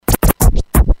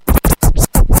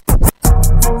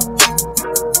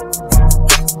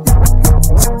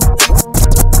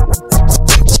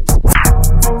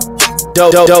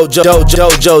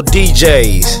Dojo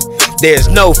DJs. There's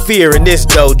no fear in this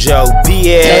dojo,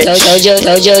 bitch.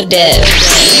 Dojo Dev.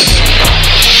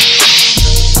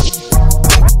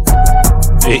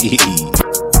 Hey,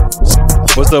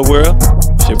 what's up, world?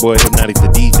 It's your boy Hypnotic the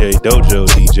DJ, Dojo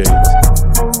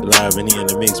DJs. Live in here in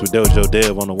the mix with Dojo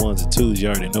Dev on the ones and twos. You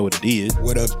already know what it is.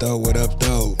 What up, though? What up,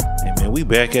 though? Hey, man, we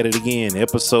back at it again.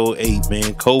 Episode 8,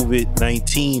 man.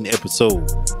 COVID-19 episode.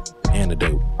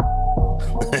 Antidote.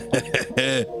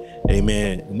 Hey,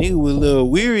 man, nigga was a little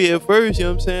weary at first, you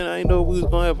know what I'm saying? I didn't know if we was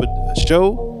going to have a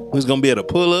show. We was going to be able to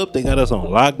pull up. They got us on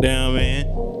lockdown, man.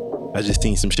 I just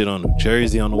seen some shit on New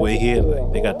Jersey on the way here.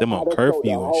 Like, they got them on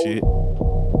curfew and shit.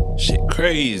 Shit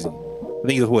crazy. I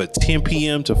think it's what, 10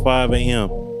 p.m. to 5 a.m.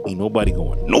 Ain't nobody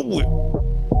going nowhere.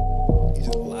 You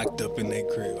just locked up in that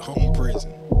crib. Home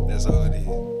prison. That's all it is.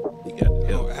 You got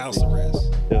the house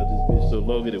arrest. Tell this bitch so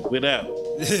long it went out.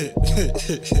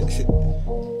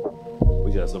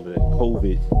 We got some of that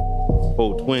COVID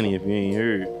 420 if you ain't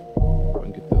heard. I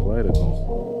can get the lighter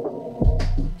on.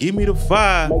 Give me the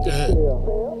fire.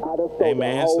 Hey,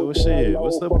 man, so shit,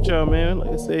 what's up with y'all, man?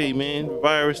 Like I say, man, the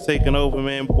virus taking over,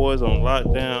 man. Boys on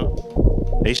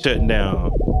lockdown. They shutting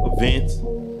down events.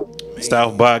 Man.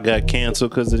 South by got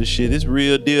canceled because of the shit. It's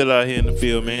real deal out here in the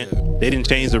field, man. They didn't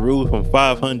change the rules from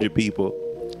 500 people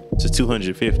to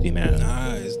 250 now.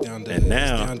 Nah, it's down to, and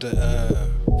now, it's down to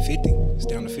 50. It's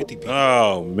down to 50 people.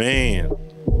 Oh, man.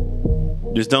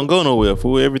 Just don't go nowhere,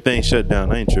 fool. Everything shut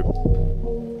down. I ain't tripping.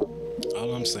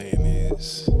 All I'm saying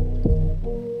is,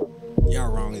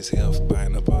 y'all wrong as hell for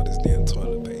buying up all this damn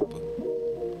toilet paper.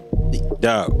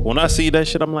 Dog, when I see that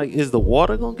shit, I'm like, is the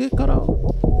water gonna get cut off?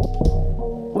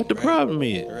 What the problem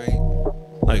is? Right.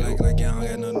 Like y'all don't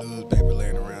got no newspaper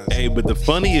laying around. Hey, but the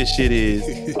funniest shit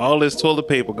is all this toilet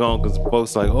paper gone because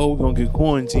folks like, oh, we're gonna get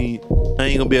quarantined. I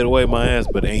ain't gonna be able to wipe my ass,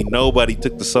 but ain't nobody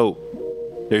took the soap.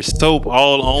 There's soap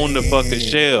all on the fucking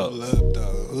shelf.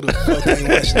 Who the fuck ain't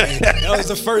washing that? That was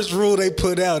the first rule they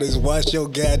put out is wash your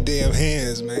goddamn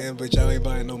hands, man. But y'all ain't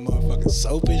buying no motherfucking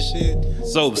soap and shit.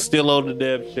 Soap still on the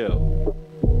damn shelf.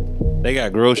 They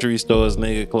got grocery stores,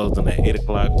 nigga, closing at 8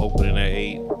 o'clock, opening at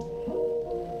 8.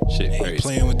 Shit crazy. Ain't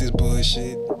playing with this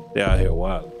bullshit. They out here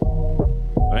wild.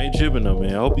 I ain't tripping though,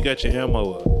 man. I hope you got your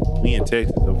ammo up. We in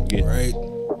Texas, don't forget. Right.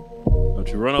 Don't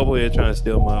you run over here trying to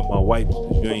steal my wipes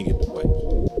because you ain't get the wipes.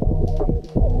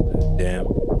 Damn.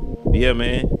 But yeah,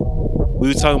 man. We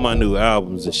were talking about new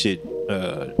albums and shit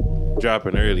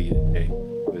dropping earlier today.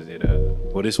 Was it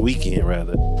or this weekend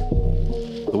rather.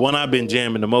 The one I've been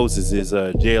jamming the most is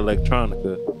Jay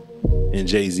Electronica and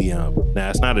Jay-Z album. Now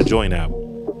it's not a joint album,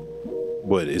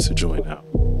 but it's a joint album.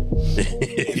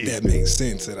 If that makes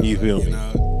sense at all. You feel me?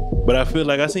 Know? But I feel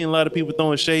like I seen a lot of people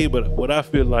throwing shade, but what I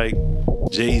feel like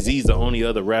Jay-Z's the only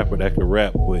other rapper that could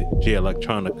rap with Jay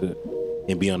Electronica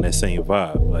and be on that same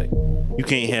vibe. Like, you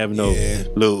can't have no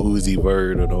Lil Uzi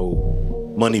Vert or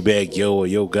no Moneybagg Yo or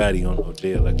Yo Gotti on no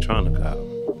Jay Electronica album.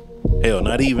 Hell,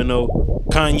 not even no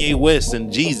Kanye West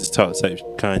and Jesus Talk type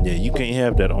Kanye. You can't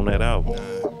have that on that album. Nah.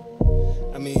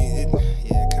 I mean,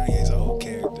 Kanye's a whole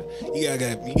character. You gotta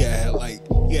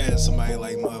have somebody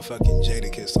like motherfucking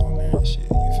Jadakiss on there and shit.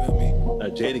 You feel me?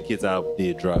 Jadakiss album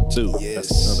did drop too. Yes.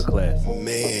 That's another class.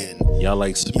 Man. Y'all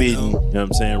like spitting, you know what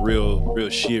I'm saying? Real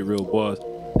shit, real boss.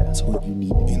 That's what you need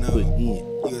to be put in.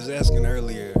 You was asking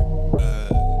earlier,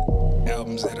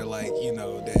 albums that are like,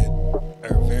 that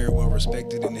are very well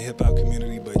respected in the hip hop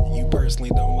community, but you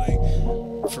personally don't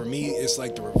like. For me, it's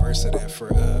like the reverse of that for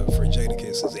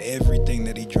Jadakiss. Is everything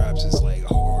that he drops is like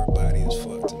hard body as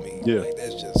fuck to me. Yeah. Like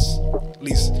that's just, at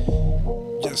least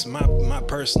just my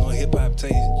personal hip hop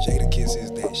taste. Jadakiss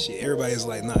is that shit. Everybody's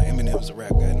like, nah, Eminem's a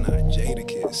rap guy. Nah,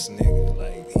 Jadakiss, nigga,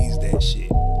 like he's that shit.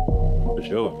 For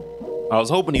sure. I was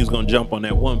hoping he was gonna jump on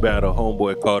that one battle.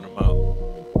 Homeboy called him out.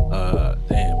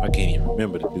 Damn, I can't even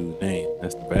remember the dude's name.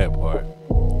 That's the bad part.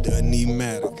 Doesn't even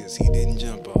matter because he didn't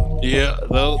jump on it. Yeah,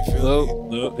 no.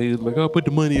 He was like, I'll put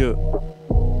the money up.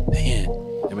 Damn,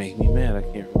 that makes me mad. I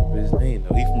can't remember his name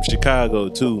though. He from Chicago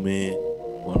too, man.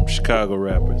 One of them Chicago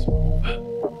rappers.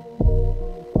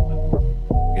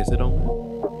 Guess it don't matter.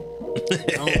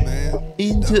 Oh man.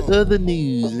 Into other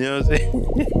news, you know what I'm saying?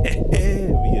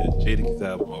 Yeah, Jadakiss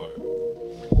album hard.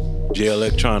 Jay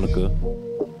Electronica,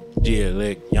 Jay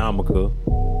Elect Yamaka.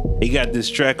 He got this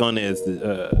track on there, it's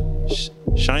the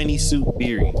Shiny Suit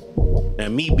Theory. Now,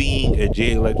 me being a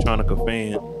Jay Electronica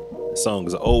fan, the song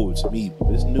is old to me,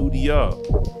 but it's new to y'all.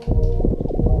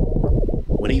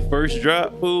 When he first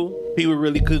dropped, fool, people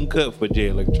really couldn't cut for Jay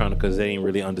Electronica because they didn't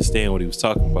really understand what he was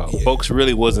talking about. Yeah. Folks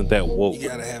really wasn't that woke. You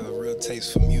gotta have a real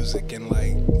taste for music and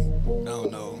like, I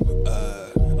don't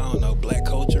know, black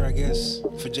culture, I guess,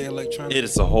 for Jay Electronica. mean?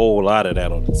 It's a whole lot of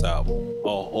that on this album. A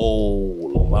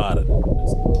whole lot of that on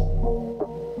this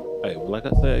album. Hey, well, like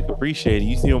I said, I appreciate it.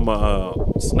 You see on my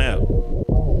Snap,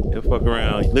 he'll fuck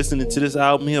around. Listening to this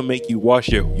album, he'll make you wash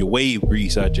your wave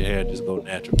grease out your hair and just go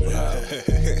natural. You know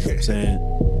what I'm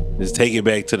saying? Just take it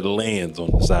back to the lands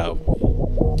on this album.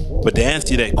 But to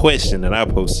answer that question that I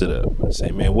posted up, I say,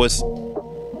 man, what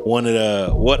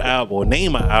album, or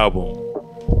name an album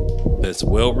that's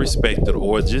well respected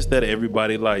or just that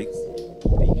everybody likes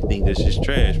and you think that's just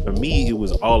trash? For me, it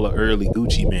was all the early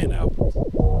Gucci Mane albums.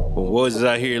 When boys is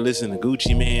out here listening to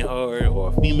Gucci Mane hard, or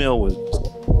a female was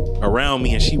around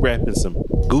me and she rapping some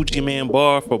Gucci Mane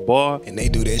bar for bar, and they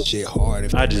do that shit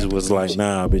hard. I just was like,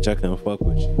 nah, bitch, I can't fuck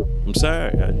with you. I'm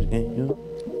sorry, I just can't, you know.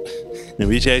 And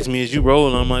bitch asked me, is you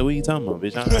rolling? I'm like, what you talking about,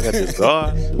 bitch? I got this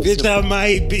guard. Bitch, I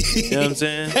might be. You know what I'm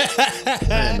saying?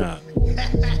 Man, nah.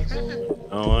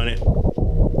 I don't want it.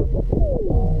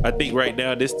 I think right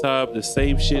now, this time, the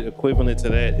same shit equivalent to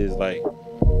that is like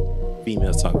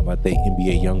females talking about they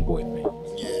NBA YoungBoy fans.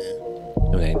 Yeah.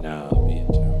 I'm like, nah,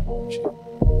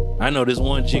 bitch. I know this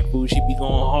one chick who she be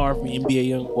going hard for NBA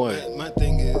YoungBoy. My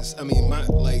thing is, I mean,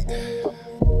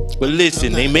 But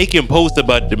listen, they making posts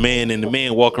about the man and the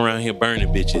man walking around here burning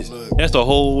bitches. Look, that's a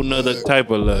whole nother type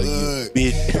of love, you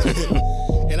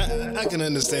bitch. And I can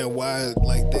understand why,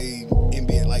 like, they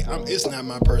NBA, like, it's not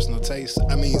my personal taste.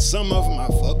 I mean, some of them I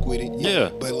fuck with it, Yeah.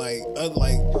 But like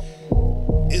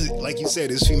you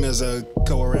said, these females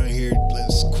go around here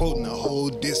quoting the whole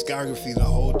discography the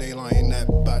whole day long, and not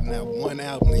about not one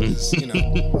album.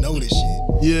 Niggas, know this shit.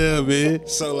 Yeah, man.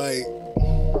 So like,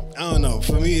 I don't know.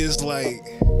 For me, it's like.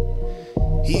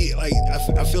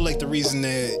 I feel like the reason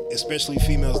that especially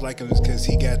females like him is because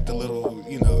he got the little,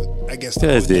 I guess the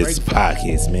Because whole it's Drake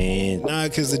pockets, man. Nah,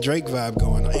 because the Drake vibe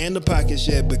going on. And the pockets,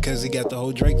 yeah, because he got the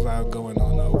whole Drake vibe going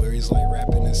on, where he's like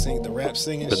rapping and singing, the rap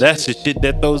singing But shit. that's the shit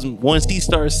that once he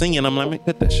starts singing, I'm like, man,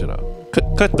 cut that shit off.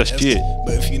 Cut the shit.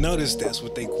 But if you notice, that's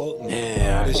what they quoting.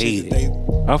 Yeah, I hate it.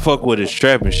 I fuck with his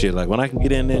trapping shit. Like, when I can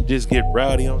get in there and just get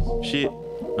rowdy on some shit,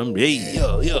 I'm,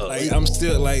 yo. Like, I'm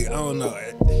still, like, I don't know.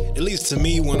 At least to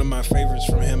me, one of my favorites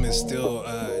from him is still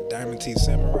Diamond T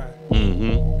Samurai.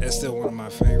 Mm-hmm. That's still one of my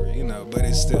favorite, but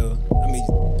it's still, I mean,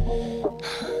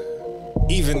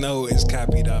 even though it's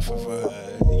copied off of,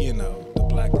 The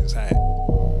Block is Hot.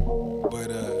 But,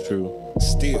 true.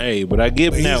 Still. Hey, but I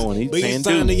give him that one. He's but paying he's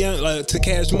signed dues. to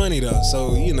Cash Money, though,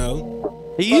 so, He fuck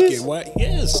is? it. What?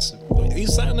 Yes. He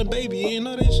signed a baby. You ain't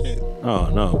know that shit. Oh,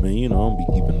 no, man. I don't be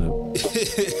keeping up.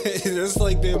 That's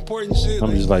like the important shit.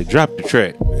 I'm just like, drop the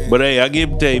track. Man. But hey, I give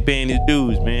him that he paying his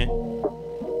dues, man.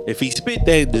 If he spit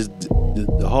that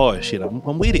the hard shit,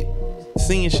 I'm with it.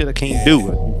 Singing shit I can't do.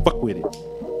 I can fuck with it.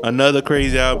 Another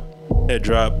crazy album that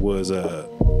dropped was Lil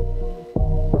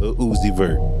Uzi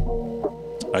Vert.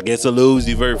 I guess the Lil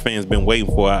Uzi Vert fans been waiting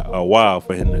for a while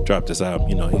for him to drop this album.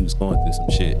 He was going through some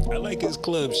shit. I like his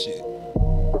club shit.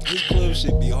 His club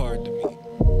shit be hard to me.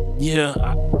 Yeah,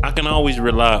 I can always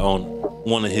rely on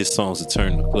one of his songs to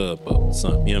turn the club up or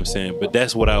something, you know what I'm saying? But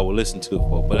that's what I would listen to it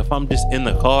for. But if I'm just in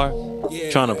the car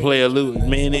trying to play a little,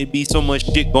 man, it'd be so much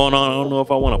shit going on. I don't know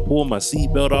if I want to pull my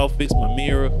seatbelt off, fix my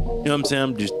mirror. You know what I'm saying?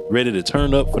 I'm just ready to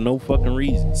turn up for no fucking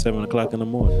reason. 7 o'clock in the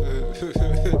morning.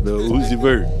 The Uzi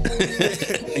Vert.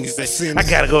 I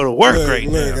gotta go to work right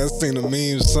now. Look, I seen a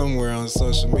meme somewhere on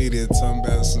social media talking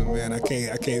about some, man, I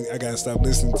gotta stop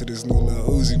listening to this new Lil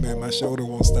Uzi, man. My shoulder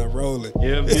won't stop rolling.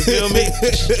 Yeah, you feel me?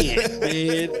 Shit,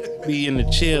 man. Be in the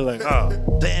chair like, oh,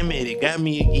 damn it got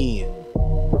me again.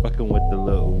 Fucking with the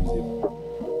Lil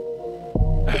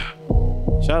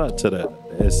Uzi. Shout out to the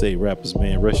SA rappers,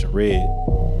 man. Russian Red.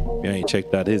 If you ain't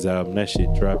checked out his album, that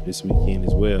shit dropped this weekend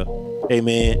as well. Hey,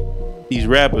 man, these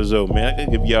rappers, though, man, I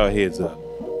gotta give y'all a heads up.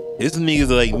 It's niggas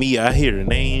like me, I hear the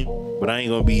name, but I ain't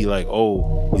gonna be like,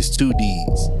 oh, it's 2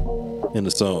 D's in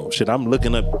the song. Shit, I'm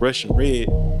looking up Russian Red.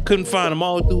 Couldn't find them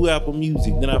all through Apple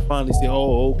Music. Then I finally said,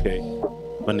 oh, okay.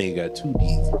 My nigga got 2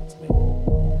 D's in this name.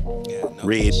 Yeah, no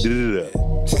Red did it up.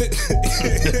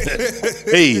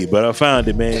 Hey, but I found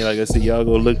it, man. Like I said, y'all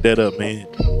go look that up, man.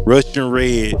 Russian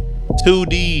Red, 2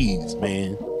 D's,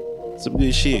 man. Some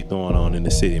good shit going on in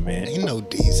the city, man. Ain't no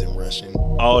D's in Russian.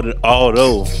 All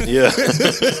those, yeah.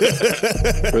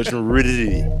 Russian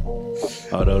Red.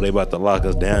 Although they about to lock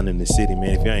us down in the city,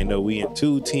 man. If you ain't know, we in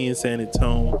 210 San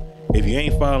Antonio. If you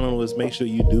ain't following us, make sure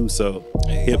you do so.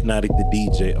 Hypnotic the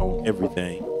DJ on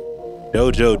everything.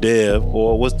 Dojo Dev,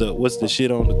 or what's the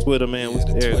shit on the Twitter, man? What's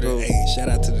the Twitter? Hey, shout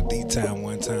out to the D-Time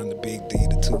one time, the Big D,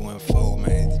 the 214,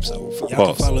 man. So y'all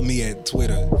can follow me at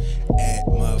Twitter at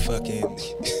motherfucking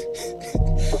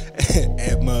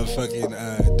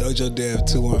Dojo Dev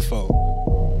 214.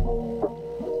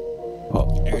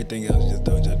 Everything else just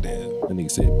Dojo Dev. That nigga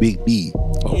said Big D.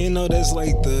 Oh. You know, that's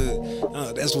like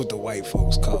that's what the white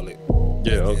folks call it.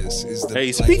 Yeah. Okay.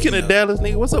 Hey, speaking of Dallas,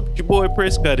 nigga, what's up with your boy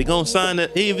Prescott? He gonna sign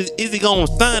is he gonna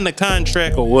sign the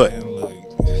contract or what? Man, look,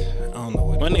 I don't know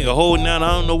what. My nigga holding out. I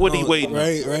don't know what he waiting.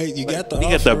 Right. You got the. He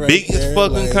got the right biggest there,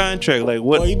 fucking like, contract. Like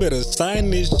what? Boy, you better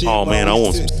sign this shit. Oh man, I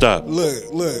want some stock. Look.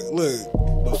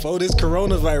 Before this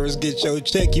coronavirus get your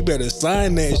check, you better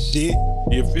sign that shit.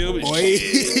 You feel me? Boy.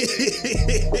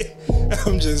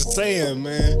 I'm just saying,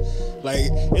 man.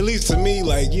 Like, at least to me,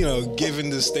 like, you know, given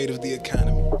the state of the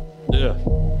economy. Yeah.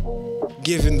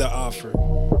 Given the offer.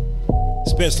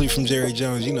 Especially from Jerry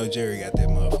Jones. You know Jerry got that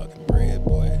motherfucking bread,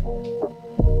 boy.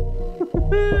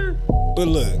 But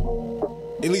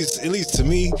look, at least to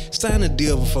me, sign a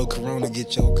deal before the coronavirus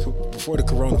get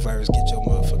your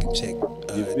motherfucking check.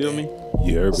 You feel me?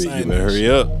 You better hurry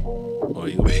up. Or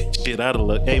you be shit out of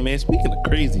luck. Hey man, speaking of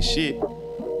crazy shit,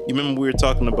 you remember we were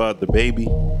talking about the baby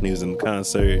when he was in the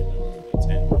concert?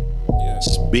 Yeah.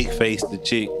 Big face the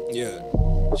chick. Yeah.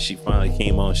 She finally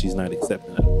came on. She's not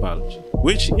accepting that apology.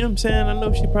 Which, you know what I'm saying? I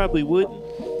know she probably wouldn't.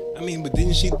 I mean, but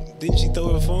didn't she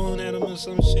throw her phone at him or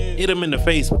some shit? Hit him in the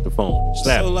face with the phone.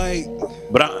 Slap. So like,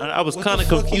 but I was kind of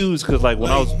confused because like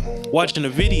when I was watching the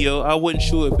video, I wasn't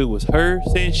sure if it was her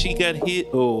saying she got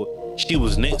hit or she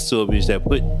was next to a bitch that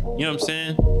put, you know what I'm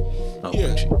saying? Oh,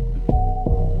 yeah.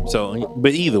 So,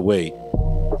 but either way,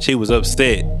 she was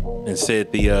upset and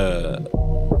said the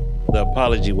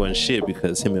apology wasn't shit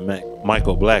because him and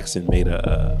Michael Blackson made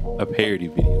a parody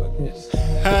video, I guess.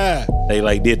 They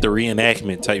like did the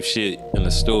reenactment type shit in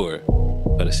the store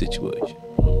of the situation.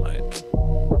 I'm like,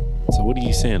 so what are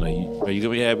you saying? Are you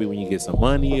gonna be happy when you get some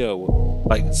money or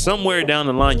like somewhere down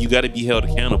the line you got to be held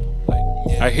accountable?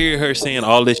 Like I hear her saying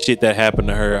all this shit that happened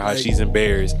to her, how she's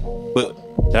embarrassed, but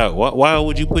dog, why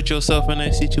would you put yourself in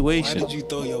that situation? Why did you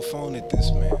throw your phone at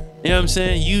this man? You know what I'm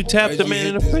saying? You tapped the man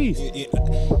in the face.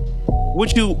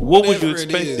 What would you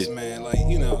expect? It is, man. Like,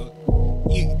 you know,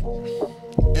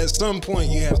 at some point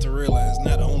you have to realize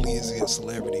not only is he a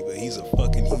celebrity, but he's a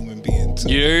fucking human being too.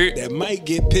 That might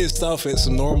get pissed off at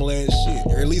some normal ass shit,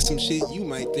 or at least some shit you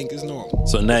might think is normal.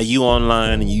 So now you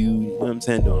online and you know what I'm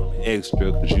saying, doing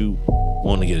extra because you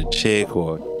want to get a check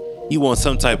or you want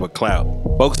some type of clout.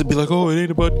 Folks would be like, oh, it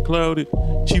ain't about the clout.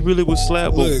 She really was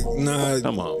slapped. Look, nah,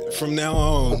 come on. From now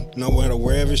on, no matter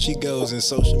wherever she goes in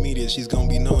social media, she's gonna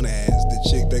be known as the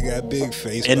chick that got big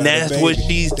face. And that's what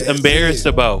she's embarrassed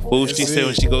about. Fool, she said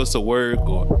when she goes to work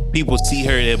or people see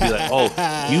her, they'll be like, oh,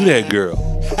 you that girl.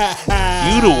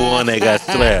 You the one that got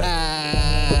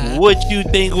slapped. What you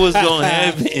think was gonna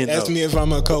happen? That's me if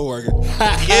I'm a coworker.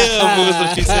 Yeah,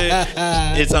 so she said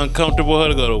it's uncomfortable for her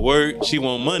to go to work. She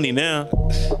want money now.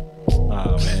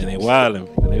 Oh man, they wildin'.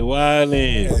 Hey,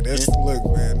 look,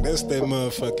 man, that's that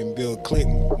motherfucking Bill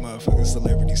Clinton motherfucking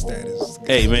celebrity status.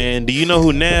 Hey man, do you know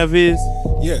who Nav is?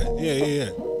 Yeah.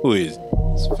 Who is?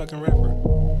 It's a fucking rapper.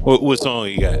 What song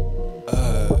you got?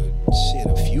 Shit,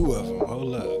 a few of them.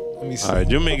 Hold up, let me see. All right,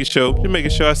 just make a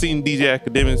show. I seen DJ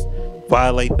Academics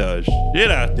violate the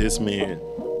shit out this man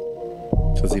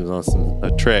because he was on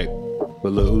a track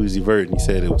with Lil Uzi Vert and he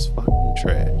said it was fucking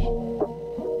trash.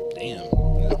 Damn,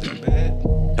 that's that bad.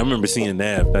 I remember seeing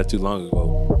Nav not too long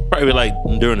ago, probably like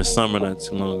during the summer not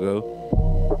too long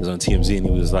ago. It was on TMZ and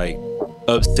he was like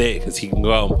upset because he can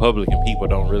go out in public and people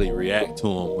don't really react to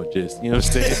him or just, you know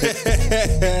what I'm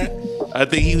saying? I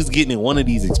think he was getting in one of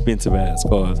these expensive ass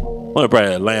cars, probably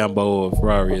a Lambo or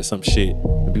Ferrari or some shit.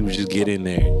 People just get in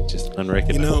there and just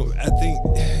unrecognized. You know, I think,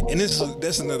 and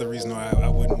that's another reason why I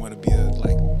wouldn't want to be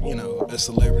a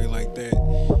celebrity like that.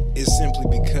 It's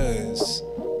simply because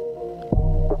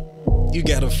you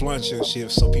gotta flaunt your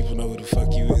shit so people know who the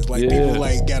fuck you is. Like people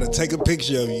like gotta take a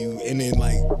picture of you and then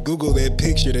like Google that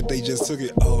picture that they just took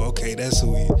it. Oh, okay, that's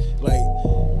who he is. Like,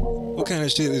 what kind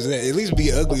of shit is that? At least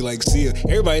be ugly like Seal.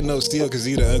 Everybody knows Seal because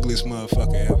he's the ugliest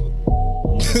motherfucker ever.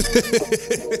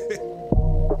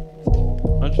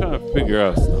 I'm trying to figure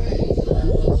out something.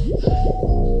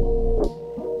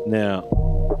 Now,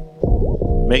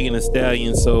 Megan Thee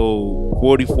Stallion sold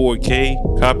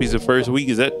 44K copies the first week.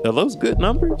 Are those good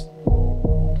numbers?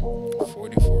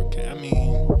 44K. I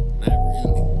mean, not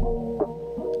really.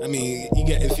 I mean, you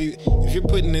got if you're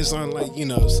putting this on like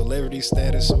celebrity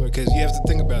status, or because you have to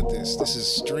think about this. This is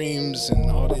streams and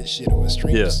all that shit. Or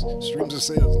streams are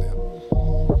sales now.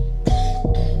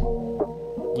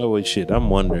 Oh wait, shit! I'm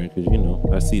wondering because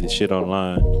I see the shit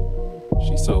online.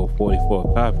 She sold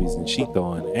 44 copies and she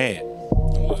throwing ads,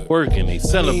 working. They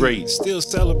celebrate. I mean, still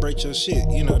celebrate your shit.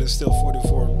 There's still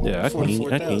 44. Yeah, I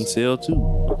can't sell too.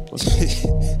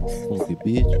 Funky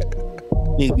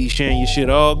bitch. Nigga be sharing your shit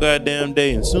all goddamn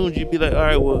day, and soon as you be like, all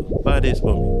right, well, buy this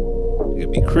for me.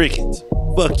 Nigga be crickets.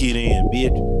 Fuck you then,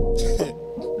 bitch.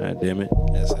 God damn it.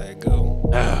 That's how it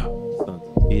go. Ah, sons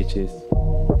of bitches.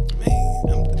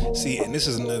 Man, see, and this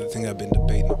is another thing I've been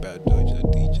debating about Dojo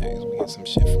DJs. We get some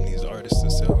shit from these artists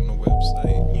to sell on the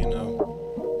website, you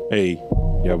know. Hey,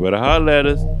 y'all better holler at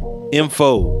us.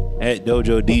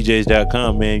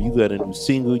 info@dojodjs.com, man. You got a new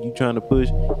single you trying to push,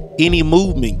 any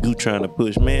movement you trying to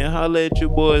push, man, holler at your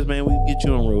boys, man. We can get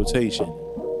you on rotation. You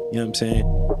know what I'm saying?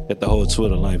 Got the whole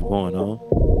Twitter life going on.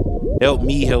 Help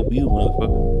me help you,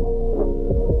 motherfucker.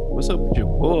 What's up with your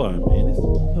boy, man?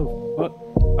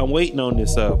 I'm waiting on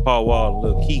this Paul Wall and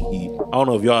Lil Kiki. I don't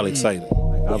know if y'all excited.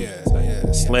 Like, I'm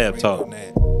excited. Slab talk.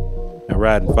 And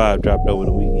Riding 5 dropped over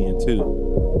the weekend too.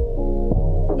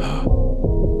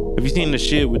 Have you seen the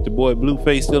shit with the boy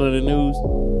Blueface still in the news?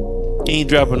 He ain't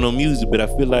dropping no music, but I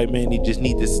feel like, man, he just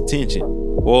need this attention.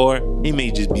 Or he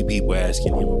may just be people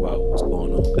asking him about what's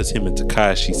going on. Because him and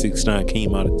Tekashi 6ix9ine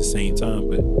came out at the same time.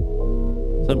 But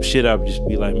some shit I would just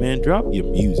be like, man, drop your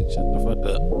music. Shut the fuck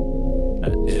up.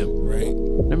 God damn. Right.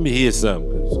 Let me hear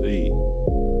something. Cause, hey,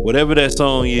 whatever that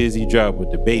song is he dropped with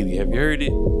the baby, have you heard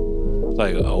it? It's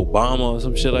like Obama or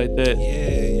some shit like that.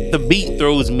 Yeah. The beat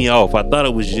throws me off. I thought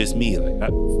it was just me.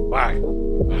 Like, why?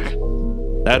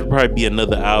 That'd probably be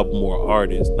another album or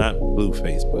artist, not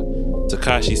Blueface, but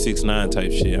Tekashi 6ix9ine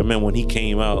type shit. I remember when he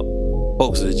came out,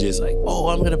 folks was just like, "Oh,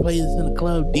 I'm gonna play this in the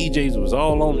club." DJs was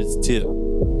all on his tip.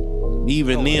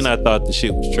 Even then, I thought the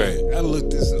shit was trash. I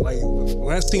looked this like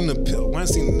when I seen the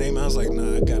name, I was like,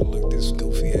 nah, I gotta look this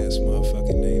goofy ass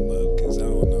motherfucking name up because I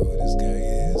don't know who this guy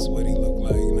is, what he look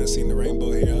like. And I seen the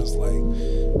rainbow hair, I was like,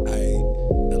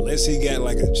 unless he got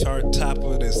like a chart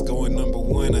topper that's going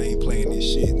 #1, I ain't playing this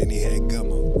shit. And then he had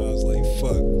Gummo. I was like,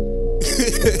 fuck.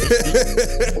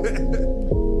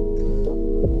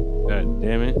 God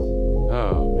damn it.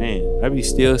 Oh man, I be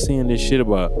still seeing this shit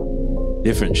about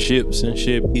different ships and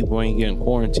shit. People ain't getting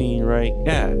quarantined right.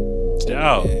 God,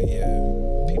 dog. Yeah.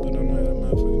 People don't know how to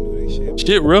motherfucking do this shit.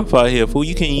 Shit rough out here, fool.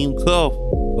 You can't even cough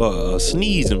or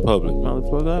sneeze in public,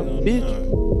 motherfucker. Bitch.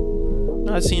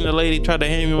 I seen a lady try to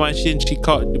hand me my shit and she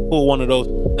pulled one of those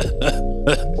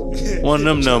one of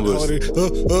them numbers.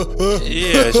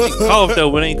 Yeah, she coughed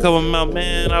though, but ain't coming out,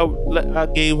 man. I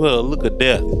gave her a look of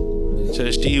death.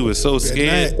 She was so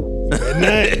scared. You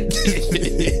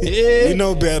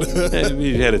know better. That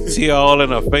bitch had a tear all in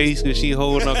her face because she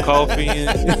holding her coffee in.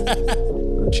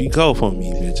 She coughed on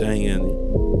me, bitch. I ain't in it.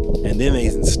 And then they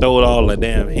stole all the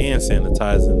damn hand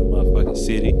sanitizer in the motherfucking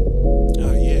city.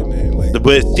 Oh yeah, man. Like,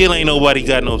 but still ain't nobody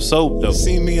got no soap though. You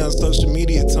see me on social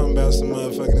media talking about some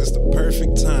motherfucking. It's the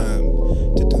perfect time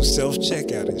to do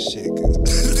self-checkout and shit.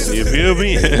 You feel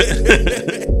me?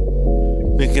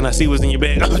 Can I see what's in your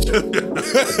bag?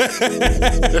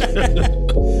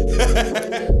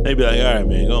 They be like, all right,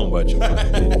 man, go on about your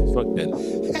fuck that.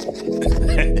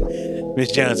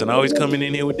 Miss Johnson always coming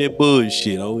in here with that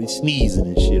bullshit, always sneezing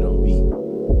and shit on me.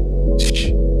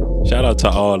 Shout out to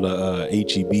all the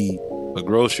HEB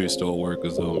grocery store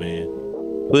workers though, man.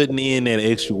 Putting in that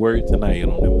extra work tonight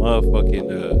on the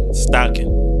motherfucking stocking.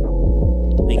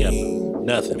 They got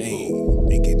nothing. Man,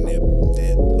 they getting that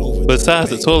over. Besides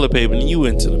the toilet paper, and you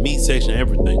went to the meat section,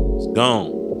 everything was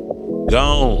gone.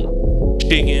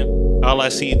 Chicken. All I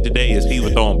see today is people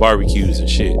throwing barbecues and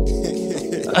shit.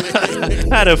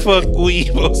 How the fuck we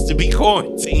supposed to be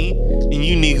quarantined and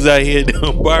you niggas out here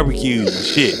doing barbecues and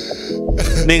shit?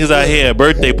 Niggas out here at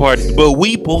birthday parties, but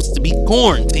we supposed to be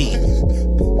quarantined.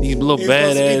 These little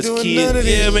badass kids,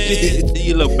 yeah, man.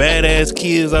 These little badass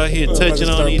kids out here touching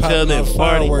on each other and partying.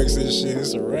 Fireworks and shit.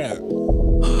 It's a wrap.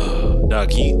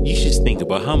 Doc, you should think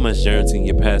about how much germs can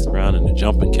get passed around in the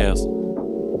jumping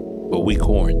castle, but we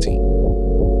quarantined.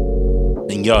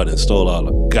 And y'all done stole all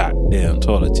the goddamn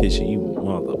toilet tissue, you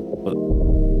motherfucker.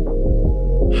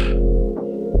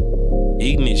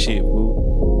 Ignorant shit,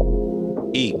 fool.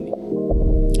 Ignorant.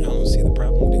 I don't see the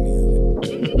problem with any of it.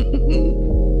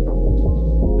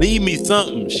 Leave me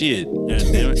something, shit.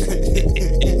 Goddamn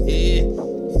it.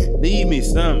 Leave me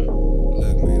something.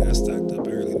 Look, man, I stocked up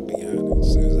early to be honest.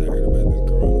 As soon as I heard about this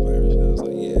coronavirus, I was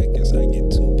like, yeah, I guess I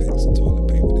get 2 packs of toilet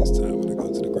paper this time when I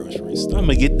go to the grocery store. I'm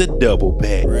gonna get the double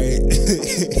pack. Right?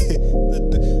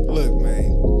 Look,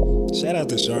 man. Shout out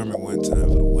to Charmin one time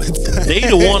for the one time. They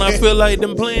the one I feel like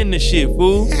them playing this shit,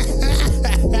 fool.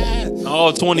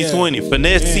 All 2020, yeah.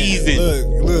 Finesse season.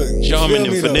 Look. Charmin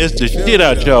and finesse the shit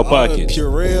out y'all pockets.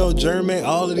 Purell, German,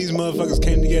 all of these motherfuckers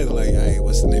came together like, hey,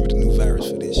 what's the name of the new virus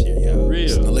for this year, y'all? Real.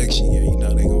 It's an election year, you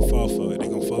know, they gonna fall for it. They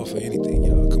gonna fall for anything,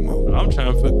 y'all. Come on. I'm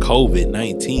trying for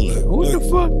COVID-19. What the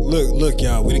fuck? Look,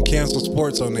 y'all. We done canceled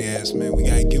sports on their ass, man. We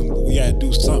gotta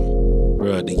do something.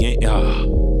 Bro, the game.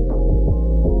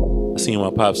 I seen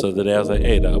my pops the other day. I was like,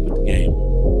 "Hey, dog, put the game."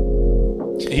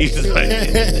 He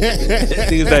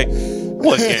was like,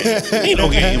 "What game? Ain't no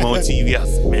game on TV." I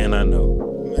said, "Man, I know."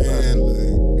 Man,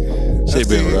 look. Shit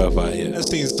been rough out here. I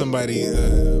seen somebody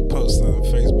post on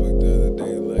Facebook the other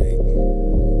day, like,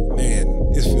 "Man,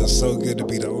 it feels so good to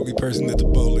be the only person at the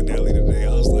bowling alley today."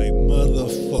 I was like,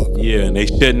 "Motherfucker." Yeah, and they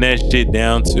shutting that shit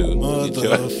down too.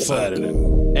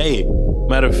 Motherfucker. Hey,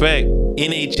 matter of fact,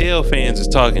 NHL fans is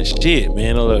talking shit,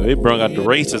 man. They brung out the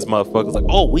racist motherfuckers like,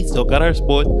 "Oh, we still got our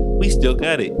sport. We still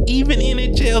got it." Even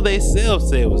NHL themselves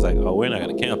said it was like, "Oh, we're not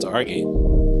gonna cancel our game."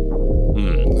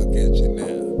 Look at you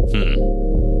now.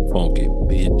 Funky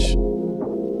bitch.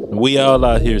 We all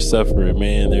out here suffering,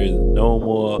 man. There's no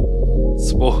more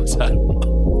sports. I don't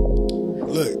know.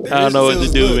 Look, I don't know what to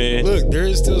do, man. Look, there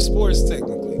is still sports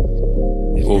technically.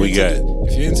 What we got?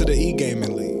 If you're into the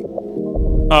e-gaming league.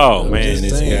 Oh man,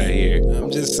 this saying, guy here. I'm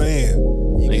just saying.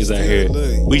 Niggas out here.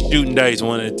 Look, We shooting dice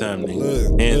one at a time, nigga.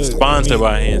 Look, And sponsored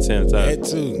by hand sanitizer. That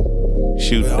too.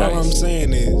 Shooting But dice. all I'm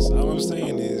saying is,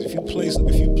 if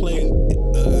you play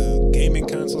gaming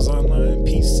consoles online,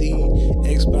 PC,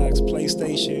 Xbox,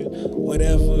 PlayStation,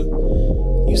 whatever,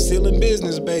 you still in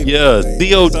business, baby. Yeah, Like,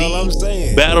 COD, that's all I'm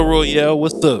saying. Battle Royale,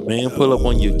 what's up, man? Pull up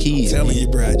on your keys. I'm telling you,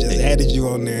 bro. I just added you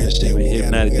on there and shit. Man,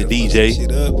 Hypnotic the DJ.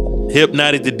 Shit up.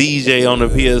 Hypnotic the DJ on the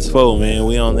PS4, man.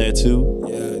 We on there too.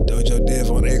 Yeah, Dojo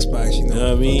Dev on Xbox. You know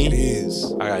what I mean? It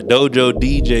is. I got Dojo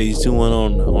DJs too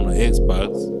on the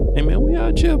Xbox. Hey man, we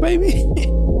out chill, baby.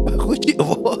 With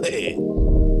your boy.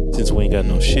 Since we ain't got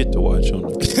no shit to watch on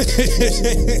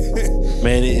it.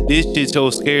 Man, this shit so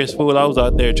scary as fool. I was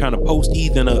out there trying to post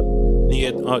Ethan up. And he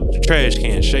had the trash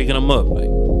can shaking him up like,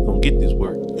 "Don't get this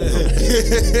work.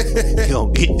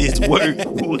 Don't get this work."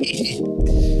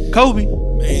 Kobe.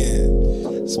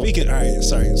 Man, speaking, all right,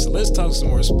 sorry. So let's talk some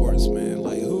more sports, man.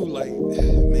 Like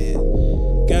man,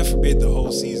 God forbid the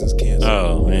whole season's canceled.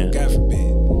 Oh man, God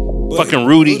forbid. But fucking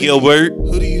Rudy Gilbert.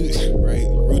 Who do you, right?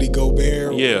 Rudy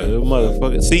Gobert. Yeah, the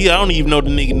motherfucker. See, I don't even know the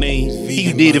nigga name.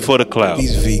 He did it for the clout.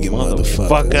 These vegan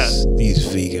motherfuckers. These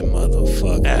vegan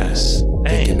motherfuckers.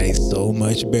 Thinking they so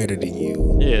much better than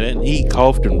you. Yeah, and he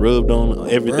coughed and rubbed on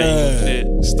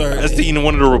everything. I seen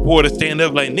one of the reporters stand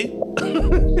up like, "Nick."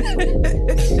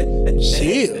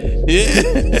 Chill. Yeah.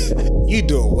 You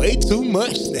doing way too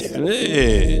much now.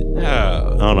 Yeah.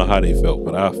 I don't know how they felt,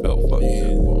 but I felt fucked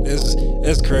up.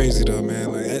 That's crazy though,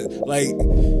 man. Like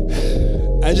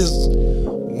I just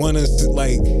want to,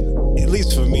 like, at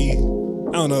least for me,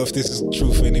 I don't know if this is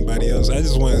true for anybody else. I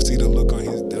just want to see the look on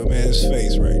his dumb ass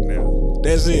face right now.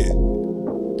 That's it.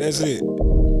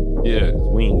 Yeah, 'cause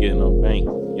we ain't getting no bank.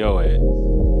 Yo ass.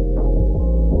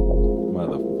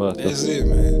 Motherfucker. That's it,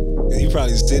 man. He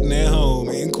probably sitting at home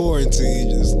in quarantine,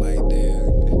 just like,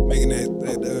 damn, making that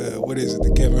what is it,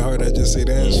 the Kevin Hart I just said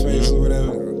ass face or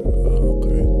whatever. Oh,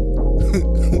 okay.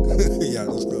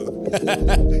 Y'all just go.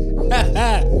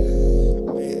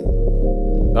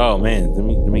 Oh man, let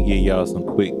me give y'all some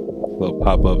quick little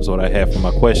pop-ups what I had for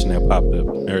my question that popped up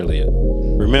earlier.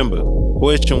 Remember,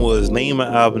 question was name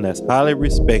an album that's highly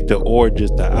respected or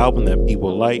just the album that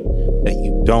people like that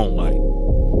you don't like.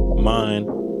 Mine,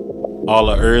 all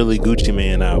the early Gucci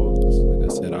Mane albums.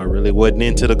 Like I said, I really wasn't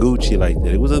into the Gucci like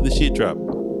that. It was other shit dropping.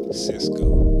 Cisco.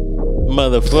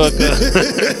 Motherfucker.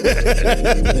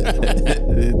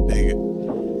 This nigga.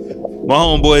 My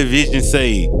homeboy Vision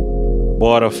say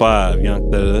Border 5, Young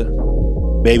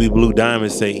Thug. Baby Blue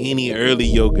Diamond say any early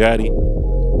Yo Gotti.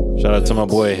 Shout out to my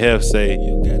boy Hef say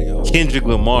Kendrick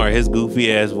Lamar, his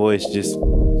goofy ass voice just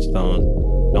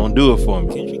don't do it for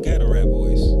me. Kendrick got a rap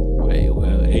voice.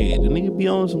 Well, hey, the nigga be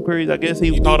on some crazy. I guess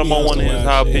he caught him on one of his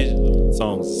high pitched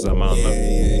songs or something. I don't know.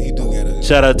 Yeah, he do got a.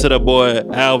 Shout out to the boy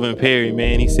Alvin Perry,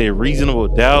 man. He said Reasonable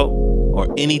Doubt or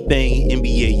anything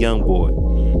NBA Youngboy.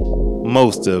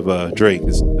 Most of Drake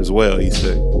as well, he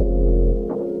said.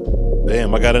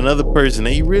 Damn, I got another person.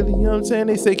 They really, you know what I'm saying?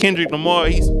 They say Kendrick Lamar,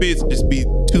 he spits just be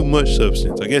too much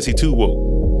substance. I guess he too woke.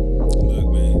 Look,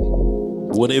 man.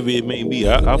 Whatever it may be,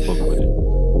 I fuck with it.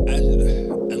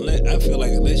 I feel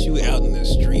like unless you out in the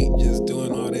street just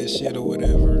doing all that shit or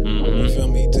whatever, you feel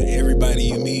me, to everybody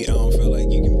you meet, I don't feel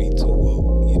like you can be too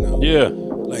woke, you know? Yeah.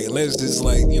 Like, unless it's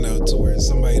like, you know, to where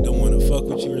somebody don't want to fuck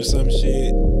with you or some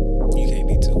shit, you can't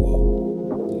be too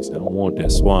woke. He said, I don't want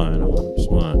that swine. I don't want the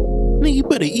swine. Nigga, you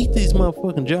better eat these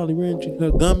motherfucking Jolly Rancher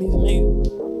gummies, nigga.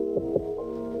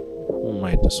 I don't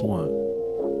like the swine.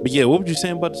 But yeah, what were you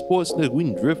saying about the sports? Look, we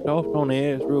can drift off on the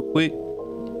ass real quick.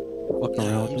 Fucking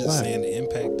around I'm with just the saying the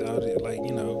impact of it, like,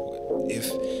 you know,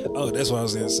 Oh, that's what I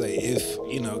was gonna say. If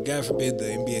God forbid, the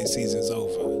NBA season's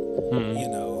over, who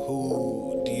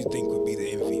do you think would be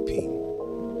the MVP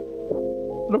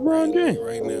LeBron James.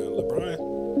 right now? LeBron.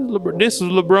 This is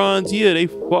LeBron's year. They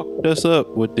fucked us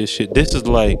up with this shit. This is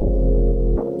like,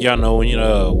 y'all know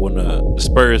when the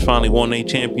Spurs finally won their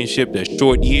championship, that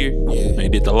short year. Yeah. They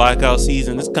did the lockout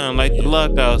season. It's kind of like the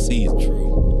lockout season.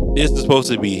 True. This is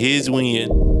supposed to be his win.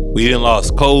 We didn't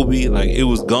lost Kobe. Like it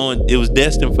was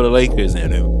destined for the Lakers,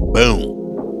 and then boom.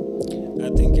 I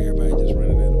think everybody just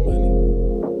running out of money.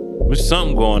 There's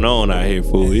something going on out here,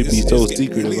 fool. It be so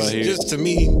secretive out here. Just to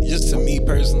me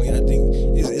personally, I think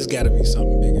it's got to be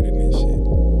something bigger than this shit.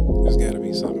 There's got to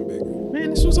be something bigger. Man,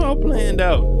 this was all planned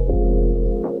out.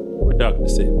 What Doctor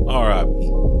said, R.I.P.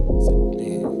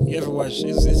 Man, you ever watch?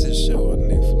 It's this show on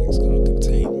Netflix called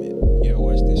Containment. You ever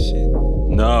watch this shit?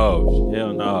 No,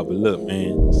 hell no. But look,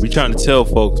 man, we trying to tell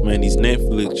folks, man, these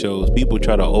Netflix shows, people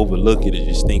try to overlook it and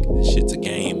just think this shit's a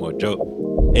game or joke.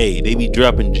 Hey, they be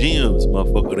dropping gems,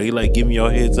 motherfucker. They like giving y'all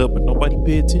heads up, but nobody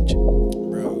pay attention.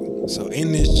 Bro, so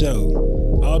in this show,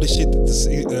 all the shit that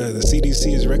the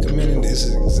CDC is recommending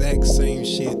is the exact same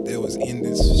shit that was in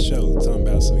this show. Talking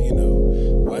about some,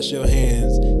 wash your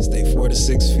hands, stay 4 to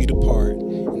 6 feet apart,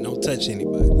 and don't touch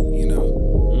anybody,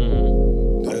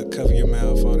 cover your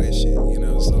mouth, all that shit,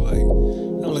 So like,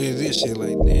 I'm looking at this shit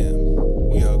like, damn,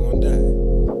 we all gonna die.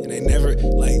 And they never,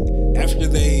 like, after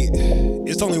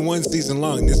it's only one season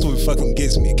long. This is what fucking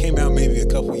gets me. It came out maybe a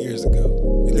couple years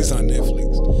ago, and it's on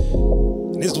Netflix.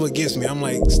 And this is what gets me. I'm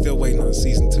like still waiting on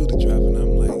season 2 to drop, and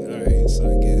I'm like, all right, so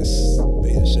I guess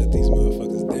they just shut these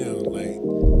motherfuckers down. Like,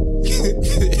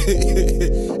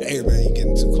 hey man, you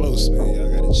getting too close, man.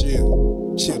 Y'all gotta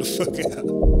chill the fuck out.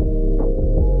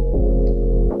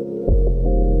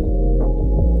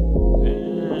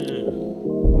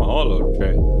 All over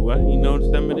track. Why you notice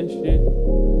some of this shit?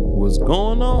 What's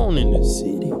going on in the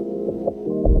city?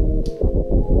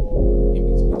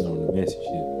 Maybe speaking on the messy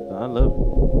shit. I love it.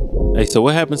 Hey, so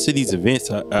what happens to these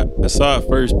events? I saw at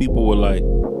first people were like,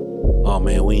 "Oh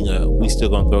man, we still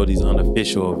gonna throw these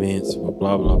unofficial events for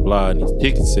blah blah blah and these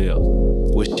ticket sales."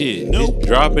 Well, shit, nope. It's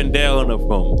dropping down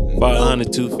from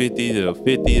 500, 250 to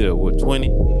 50 to 20.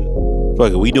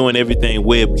 Fuck it, we doing everything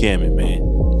webcamming, man.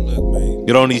 Look, man.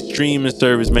 Get on these streaming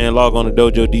service, man. Log on to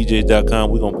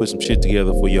dojodjs.com. We're going to put some shit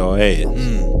together for y'all ass.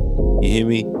 You hear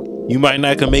me? You might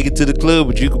not can make it to the club,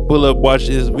 but you can pull up, watch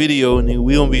this video, and then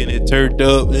we going to be in there turned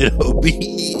up. It'll be,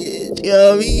 you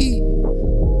know what I mean?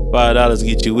 $5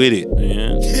 get you with it,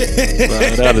 man.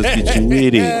 $5 get you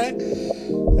with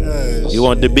it. You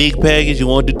want the big package? You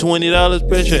want the $20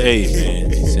 special? Hey,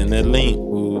 man, send that link,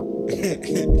 fool.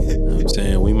 I'm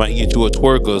saying we might get you a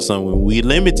twerk or something. We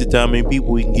limited to how many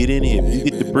people we can get in here. If you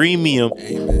get the premium,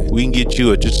 we can get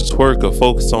you just a twerker.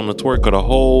 Focus on the twerker, the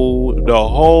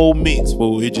whole mix,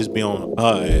 fool. It just be on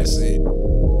our ass.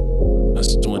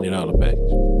 That's a $20 package.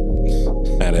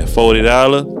 Now that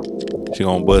 $40, she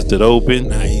gonna bust it open.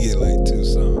 Nah, you get like 2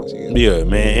 songs. Yeah,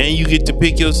 man, and you get to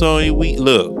pick your song every week.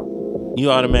 Look,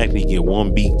 you automatically get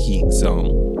one Beat King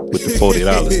song with the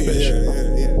 $40 special.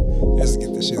 Yeah. Let's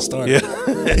get this shit started. Yeah.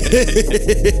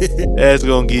 That's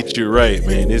gonna get you right,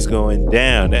 man. It's going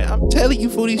down. I'm telling you,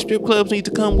 fool, these strip clubs need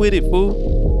to come with it, fool.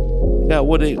 Got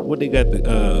what they got the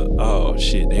oh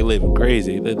shit, they living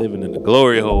crazy. They living in the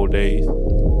glory hole days.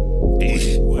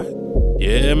 What?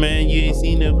 Yeah, man, you ain't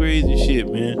seen no crazy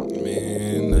shit, man.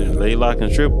 Man, they locking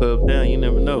strip clubs down. You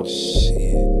never know.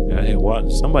 Shit. Out here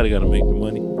watching. Somebody gotta make the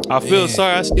money. I feel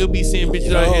sorry. I still be seeing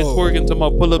bitches out here twerking to my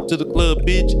pull up to the club,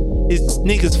 bitch. It's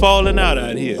niggas falling out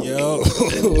here. Yo,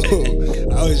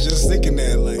 I was just thinking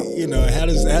that, like, how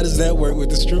does that work with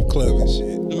the strip club and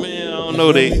shit? Man, I don't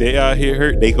know. They out here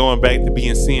hurt. They going back to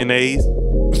being CNAs.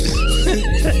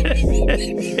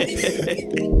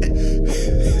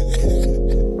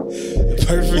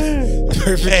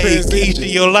 Perfect hey, transition.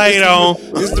 Keisha, your light on.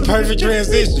 It's the perfect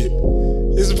transition.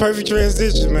 It's the perfect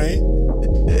transition, man.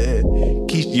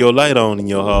 Keisha, your light on in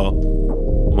your hall,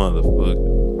 motherfucker.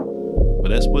 But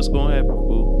that's what's gonna happen,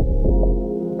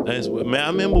 fool. That's what, man. I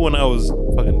remember when I was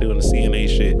fucking doing the CNA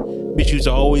shit. Bitch used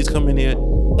to always come in here.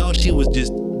 Oh, she was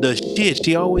just the shit.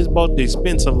 She always bought the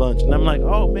expensive lunch, and I'm like,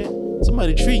 oh man,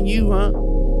 somebody treating you, huh?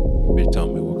 Bitch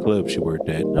told me what club she worked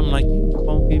at. And I'm like, you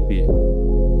funky bitch.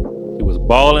 She was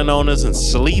balling on us and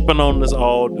sleeping on us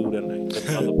all through the night.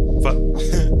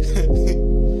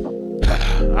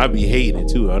 I be hating it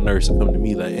too. Our nurse will come to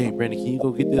me like, hey Brandon, can you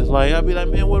go get this light? I'll be like,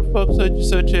 man, what the fuck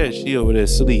such as? She over there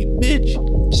sleep, bitch.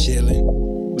 Chilling.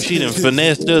 She done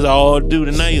finessed us all through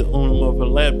the night on them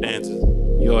motherfucking lap dances.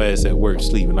 Your ass at work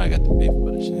sleeping. I got to pay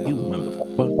for the shit. You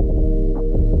motherfucker.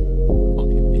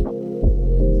 Okay, bitch.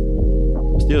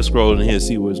 still scrolling here to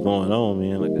see what's going on,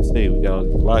 man. Like I say, we got all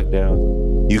these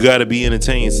lockdowns. You gotta be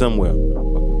entertained somewhere.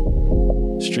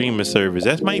 Streaming service.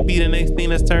 That might be the next thing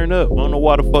that's turned up. I don't know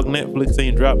why the fuck Netflix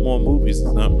ain't dropped more movies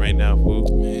or something right now,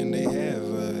 fool. Man, they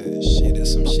have shit.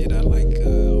 There's some shit I like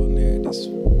on there.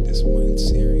 This one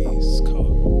series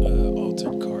called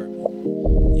Altered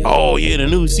Carbon. Yeah. Oh yeah, the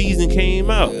new season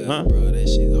came out, huh? Bro, that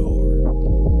shit hard.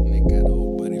 And they got the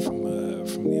old buddy from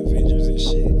the Avengers and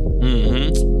shit.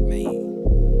 Mm-hmm. Man.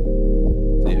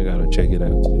 Yeah, I gotta check it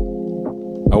out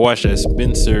too. I watched that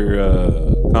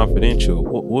Spencer Confidential.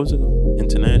 What was it?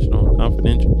 International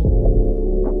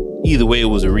Confidential. Either way, it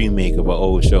was a remake of an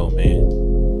old show, man.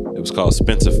 It was called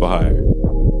Spencer for Hire.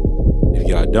 If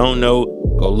y'all don't know,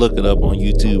 go look it up on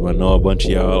YouTube. I know a bunch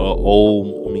of y'all are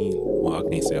old. I mean, well, I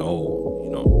can't say old.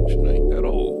 You know, shit ain't that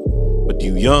old. But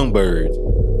you young birds,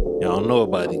 y'all don't know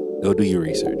about it. Go do your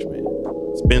research, man.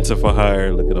 Spencer for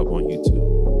Hire. Look it up on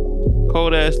YouTube.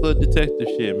 Cold ass little detective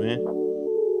shit, man.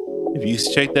 If you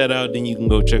check that out, then you can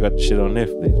go check out the shit on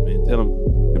Netflix, man. Tell them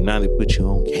if now they put you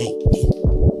on game, bitch.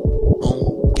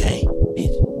 On game,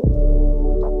 bitch.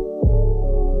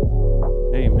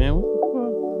 Hey, man, what the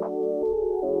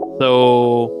fuck?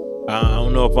 So, I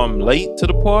don't know if I'm late to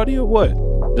the party or what.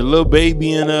 The little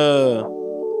baby and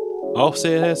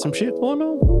Offset had some shit going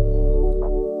on.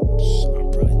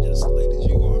 I'm probably just as late as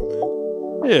you are,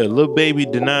 man. Yeah, Lil Baby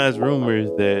denies rumors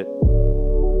that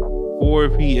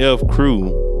 4PF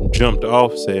crew jumped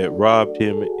Offset, robbed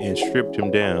him, and stripped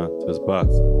him down to his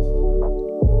boxes.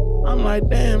 I'm like,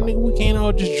 damn, nigga, we can't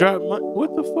all just drop my...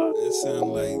 What the fuck? It sounds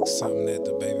like something that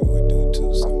the baby would do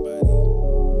to somebody.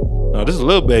 No, this is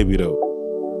Lil Baby, though.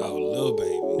 Oh, Lil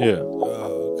Baby. Yeah.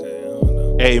 Oh, okay. I don't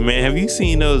know. Hey, man, have you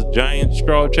seen those giant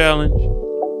straw challenge?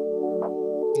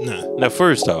 Nah. Now,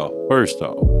 first off,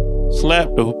 slap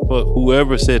the fuck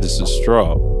whoever said it's a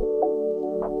straw.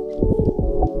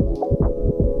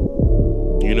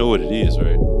 You know what it is,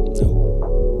 right? Nope.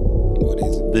 What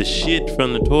is it? The shit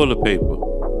from the toilet paper.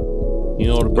 You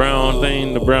know the brown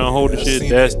thing, the brown holder shit?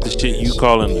 That's the shit you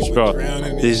calling the straw.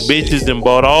 These bitches done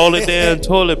bought all the damn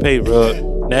toilet paper up.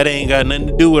 That ain't got nothing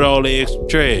to do with all the extra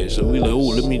trash. So we like, oh,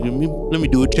 let me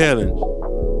do a challenge.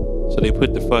 So they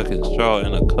put the fucking straw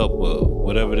in a cup of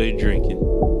whatever they drinking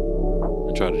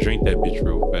and try to drink that bitch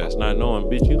real fast, not knowing,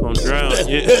 bitch, you gonna drown.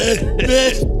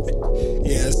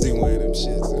 Yeah, I seen one of them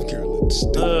shits. This girl looked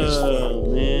stupid as fuck.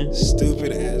 Man.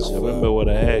 Stupid as I fuck. remember what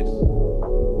I asked.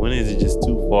 When is it just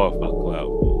too far for the cloud,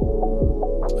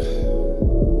 man?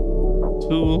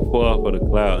 Too far for the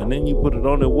cloud. And then you put it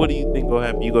on there. What do you think gonna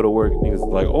happen? You go to work and niggas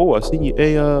like, oh, I seen you.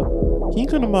 Hey, can you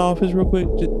come to my office real quick?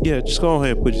 Just go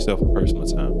ahead and put yourself in personal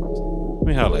time. Let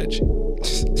me holler at you.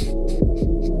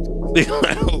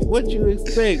 What you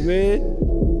expect, man?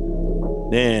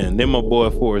 Damn, then my boy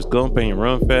Forrest Gump ain't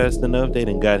run fast enough. They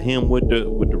done got him with the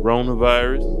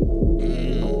coronavirus.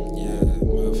 Yeah,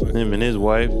 motherfucker. Him and his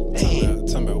wife.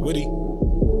 Talking about Woody.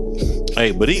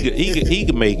 Hey, but he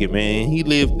could make it, man. He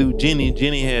lived through Jenny.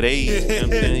 Jenny had AIDS. You know what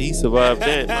I'm saying? He survived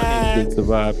that. My nigga didn't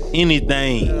survive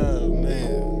anything. Oh,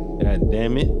 man. God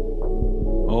damn it.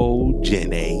 Oh,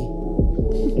 Jenny.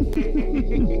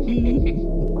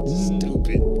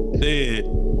 Stupid. Yeah.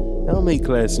 They don't make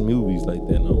classic movies like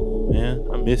that no more, man.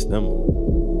 I miss them.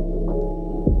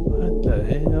 What the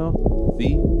hell?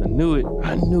 See? I knew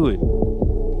it.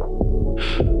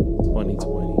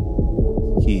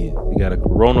 2020. Kids. They got a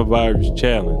coronavirus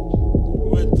challenge.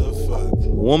 What the fuck?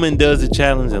 Woman does a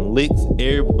challenge and licks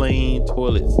airplane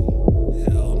toilet seat.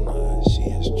 Hell nah. She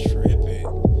is tripping.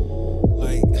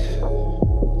 Like,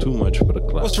 Too much for the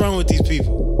cloud. what's wrong with these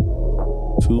people?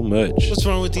 Too much What's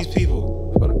wrong with these people?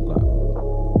 for the cloud.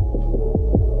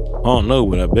 I don't know,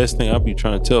 but the best thing I be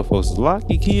trying to tell folks is lock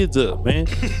your kids up, man.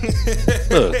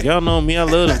 Look, y'all know me, I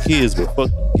love them kids, but fuck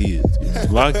them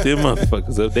kids. Lock them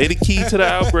motherfuckers up. They the key to the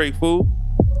outbreak, fool.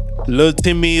 Little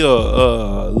Timmy or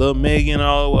little Megan,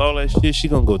 all that shit, she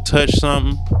gonna go touch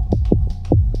something.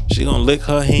 She gonna lick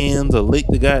her hands or lick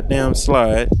the goddamn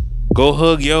slide. Go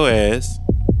hug your ass.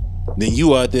 Then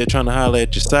you out there trying to holler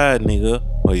at your side nigga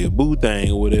or your boo thing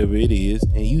or whatever it is,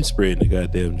 and you spreading the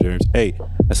goddamn germs. Hey,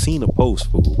 I seen a post,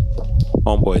 fool.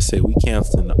 Homeboy said we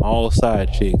canceling all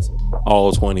side chicks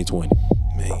all 2020.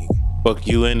 Man. Fuck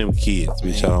you and them kids,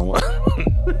 bitch. I don't want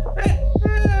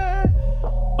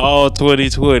all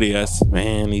 2020. I said,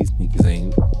 man, these niggas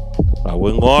ain't. I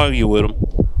wouldn't go argue with them.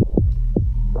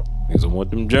 Niggas don't want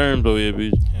them germs over here,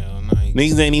 bitch. Hell no.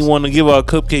 Niggas ain't even want to give out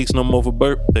cupcakes no more for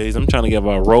birthdays. I'm trying to give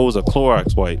out rolls of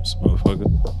Clorox wipes, motherfucker.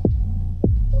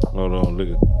 Hold on, look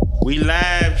at. We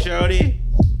live, shorty.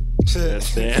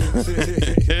 That's that.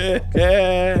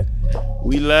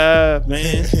 We live,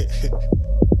 man.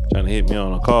 trying to hit me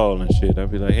on a call and shit.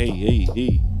 I'd be like,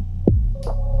 hey.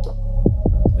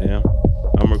 Damn,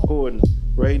 I'm recording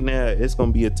right now. It's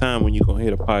gonna be a time when you're gonna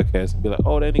hear the podcast and be like,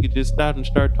 oh, that nigga just stopped and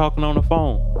started talking on the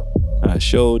phone. I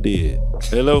sure did.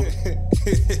 Hello.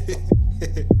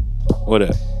 What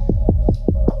up?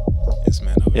 Yes,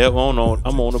 man. Yeah, I'm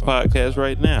on the podcast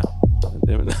right now.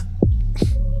 Damn it.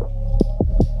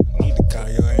 Need to call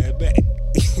your ass back.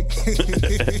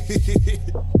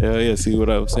 Hell yeah, see what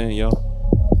I was saying, y'all?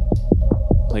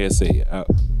 Like I say,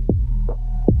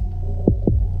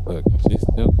 look, she's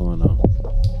still going on.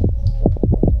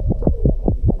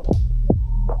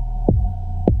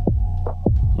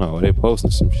 Oh, they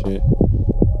posting some shit.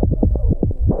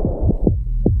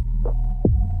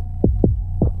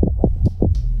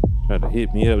 Tried to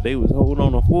hit me up. They was holding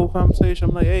on a full conversation.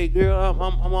 I'm like, hey girl,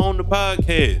 I'm on the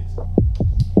podcast.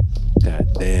 God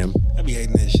damn. I be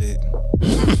hating that shit.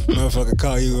 Motherfucker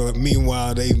call you.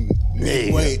 Meanwhile,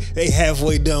 they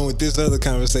halfway done with this other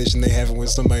conversation they having with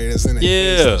somebody that's in their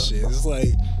face and shit. It's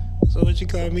like, so what you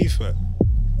call me for?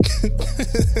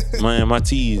 Man, my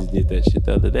T's did that shit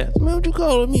the other day. Man, what you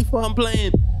calling me for? I'm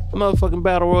playing motherfucking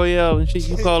Battle Royale and shit.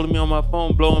 You calling me on my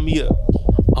phone, blowing me up.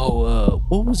 Oh,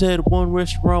 what was that one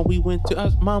restaurant we went to? I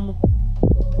was, mama,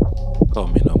 call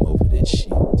me no more for this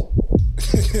shit.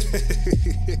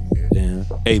 Damn.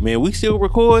 Hey, man, we still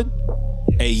record?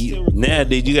 Hey,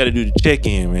 nowadays you gotta do the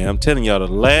check-in, man. I'm telling y'all, the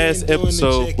last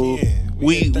episode, fool,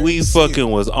 we fucking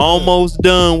was almost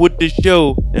done with the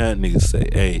show. Now niggas say,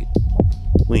 hey,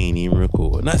 we ain't even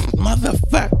record. Not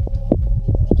motherfucker.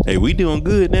 Hey, we doing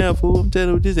good now, fool. I'm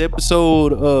telling you, this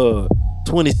episode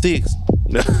 26.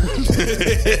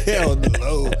 Hell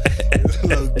no.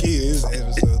 Low key, this is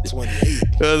episode 28.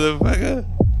 Motherfucker.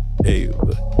 Hey,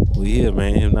 we here,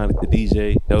 man. I'm not the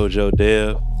DJ, Dojo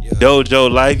Dev. Yeah. Dojo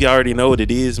Life, you already know what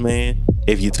it is, man.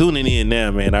 If you're tuning in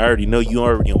now, man, I already know you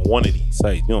already on one of these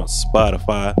sites. You're on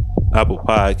Spotify, Apple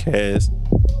Podcasts,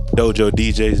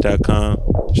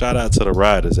 DojoDJs.com. Shout out to the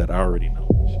riders that I already know.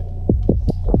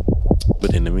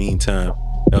 But in the meantime,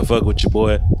 y'all fuck with your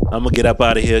boy. I'm gonna get up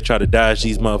out of here, try to dodge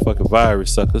these motherfucking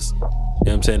virus suckers. You know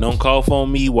what I'm saying? Don't cough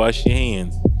on me, wash your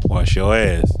hands, wash your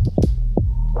ass.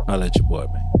 I'll let your boy,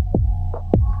 man.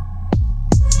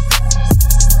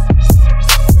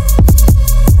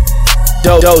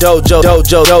 Dojo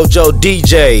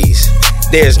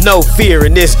DJs. There's no fear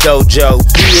in this dojo,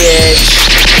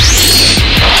 bitch.